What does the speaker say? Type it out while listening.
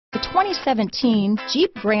2017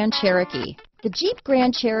 Jeep Grand Cherokee. The Jeep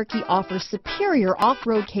Grand Cherokee offers superior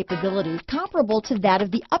off-road capabilities comparable to that of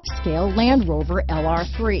the upscale Land Rover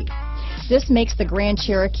LR3. This makes the Grand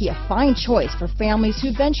Cherokee a fine choice for families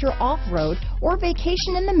who venture off-road or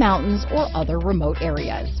vacation in the mountains or other remote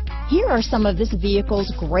areas. Here are some of this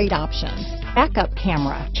vehicle's great options: backup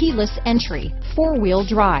camera, keyless entry, four-wheel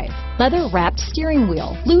drive, leather-wrapped steering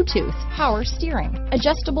wheel, Bluetooth, power steering,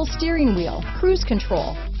 adjustable steering wheel, cruise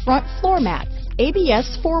control, front floor mats,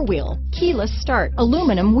 ABS four-wheel, keyless start,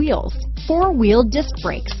 aluminum wheels, four-wheel disc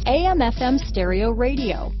brakes, AM/FM stereo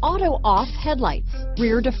radio, auto-off headlights,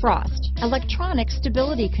 rear defrost, electronic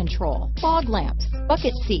stability control, fog lamps,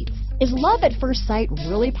 bucket seats. Is love at first sight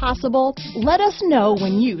really possible? Let us know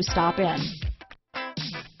when you stop in.